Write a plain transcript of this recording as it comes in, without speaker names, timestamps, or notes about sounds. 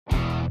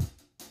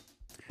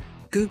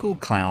Google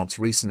Cloud's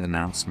recent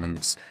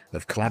announcements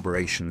of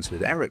collaborations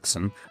with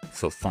Ericsson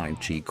for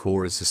 5G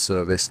Core as a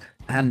Service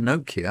and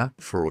Nokia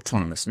for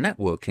autonomous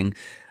networking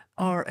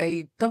are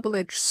a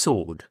double-edged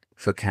sword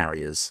for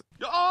carriers.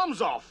 Your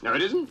arm's off! No,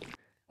 it isn't.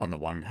 On the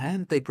one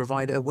hand, they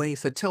provide a way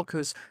for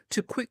telcos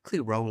to quickly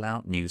roll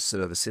out new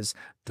services,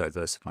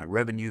 diversify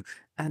revenue,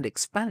 and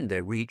expand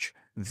their reach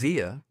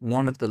via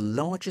one of the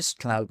largest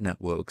cloud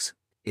networks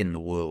in the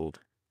world.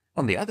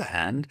 On the other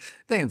hand,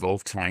 they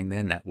involve tying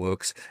their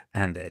networks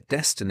and their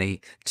destiny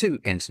to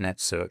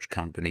internet search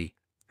company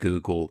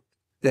Google.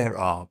 There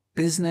are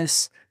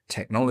business,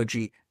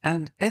 technology,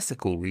 and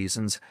ethical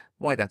reasons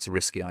why that's a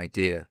risky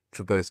idea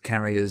for both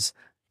carriers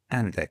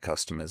and their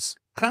customers.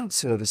 Cloud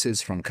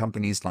services from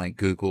companies like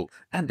Google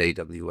and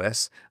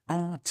AWS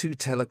are to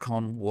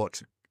telecom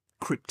what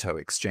crypto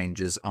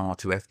exchanges are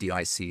to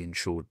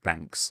FDIC-insured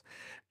banks.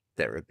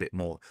 They're a bit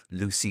more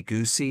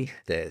loosey-goosey,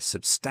 they're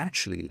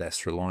substantially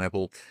less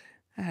reliable,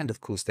 and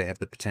of course they have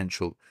the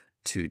potential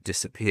to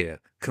disappear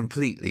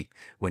completely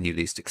when you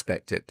least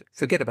expect it.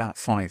 Forget about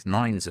 5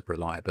 nines of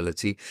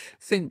reliability,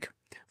 think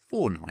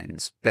 4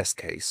 nines, best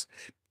case,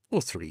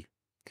 or 3.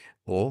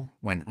 Or,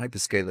 when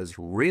hyperscalers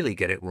really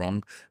get it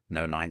wrong,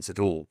 no nines at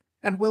all.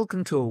 And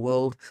welcome to a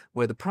world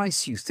where the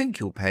price you think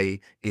you'll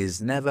pay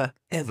is never,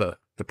 ever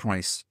the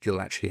price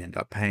you'll actually end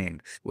up paying,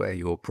 where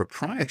your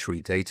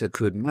proprietary data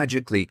could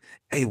magically,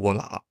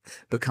 voila,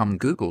 become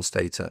Google's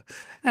data,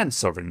 and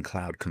sovereign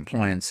cloud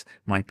compliance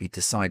might be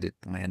decided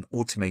by an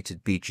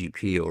automated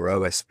BGP or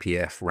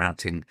OSPF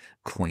routing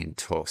coin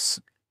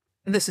toss.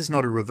 And this is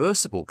not a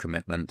reversible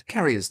commitment.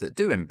 Carriers that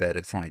do embed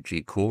a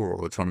 5G core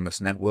or autonomous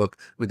network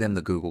within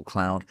the Google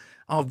Cloud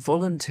are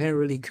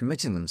voluntarily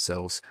committing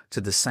themselves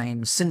to the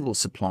same single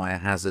supplier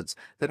hazards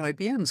that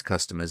IBM's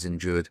customers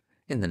endured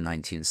in the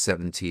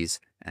 1970s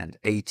and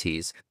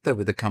 80s, though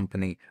with a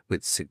company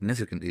with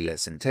significantly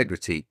less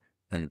integrity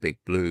than Big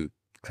Blue.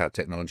 Cloud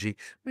technology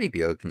may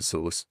be open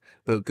source,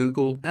 but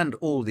Google and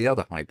all the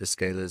other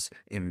hyperscalers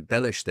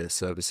embellish their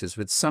services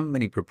with so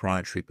many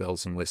proprietary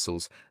bells and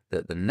whistles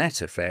that the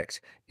net effect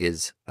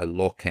is a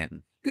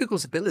lock-in.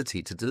 Google's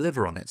ability to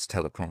deliver on its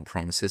telecom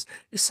promises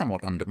is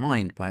somewhat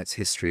undermined by its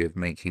history of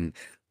making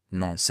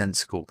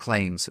nonsensical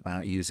claims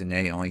about using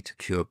AI to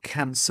cure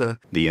cancer.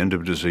 The end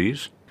of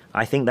disease?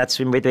 I think that's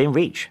within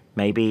reach,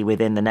 maybe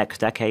within the next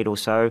decade or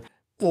so.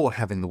 Or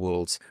having the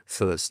world's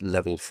first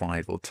level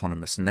 5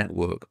 autonomous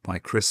network by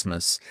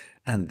Christmas,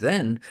 and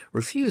then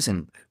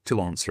refusing to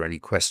answer any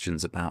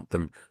questions about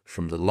them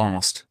from the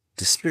last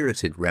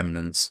dispirited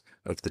remnants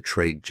of the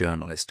trade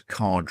journalist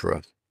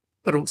cadre.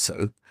 But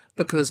also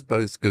because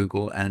both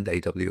Google and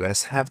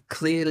AWS have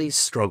clearly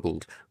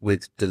struggled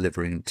with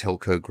delivering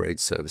telco-grade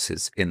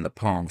services in the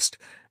past.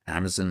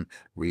 Amazon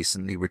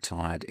recently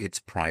retired its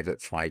private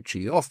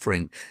 5G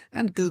offering,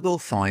 and Google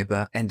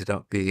Fiber ended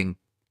up being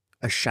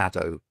a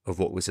shadow of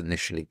what was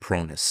initially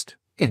promised.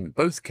 In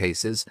both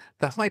cases,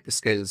 the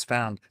hyperscalers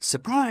found,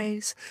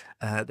 surprise,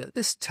 that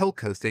this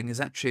telco thing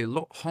is actually a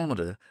lot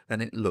harder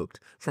than it looked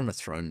from a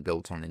throne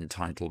built on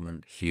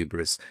entitlement,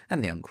 hubris,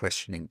 and the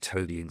unquestioning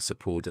toadying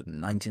support of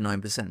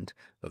 99%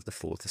 of the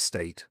Fourth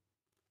Estate.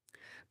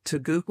 To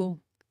Google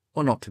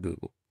or not to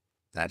Google?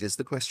 That is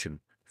the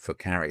question for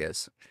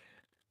carriers.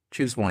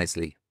 Choose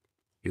wisely.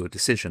 Your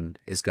decision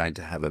is going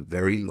to have a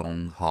very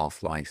long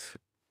half-life.